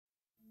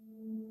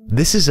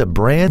This is a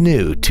brand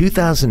new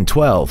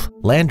 2012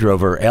 Land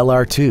Rover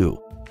LR2.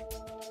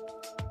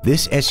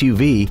 This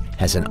SUV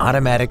has an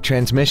automatic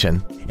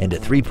transmission and a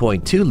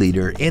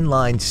 3.2-liter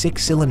inline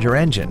six-cylinder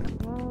engine.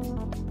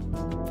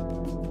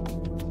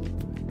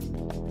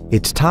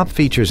 Its top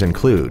features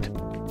include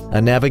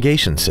a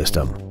navigation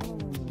system,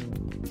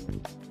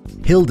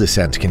 hill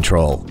descent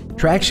control,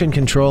 traction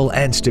control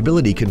and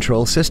stability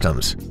control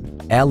systems,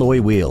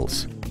 alloy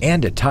wheels,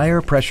 and a tire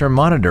pressure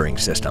monitoring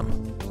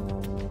system.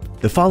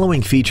 The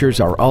following features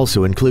are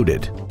also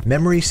included: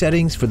 memory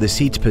settings for the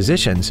seat's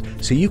positions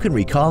so you can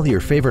recall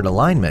your favorite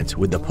alignments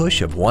with the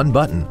push of one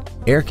button,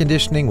 air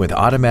conditioning with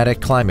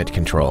automatic climate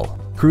control,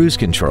 cruise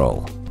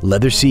control,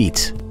 leather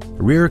seats,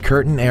 rear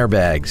curtain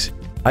airbags,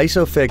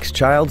 ISOFIX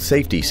child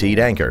safety seat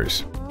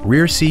anchors,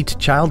 rear seat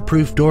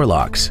child-proof door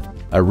locks,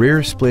 a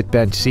rear split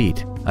bench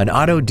seat, an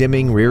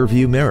auto-dimming rear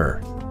view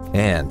mirror,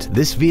 and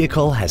this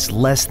vehicle has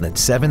less than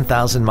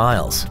 7,000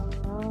 miles.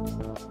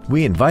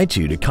 We invite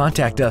you to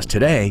contact us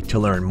today to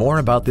learn more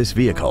about this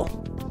vehicle.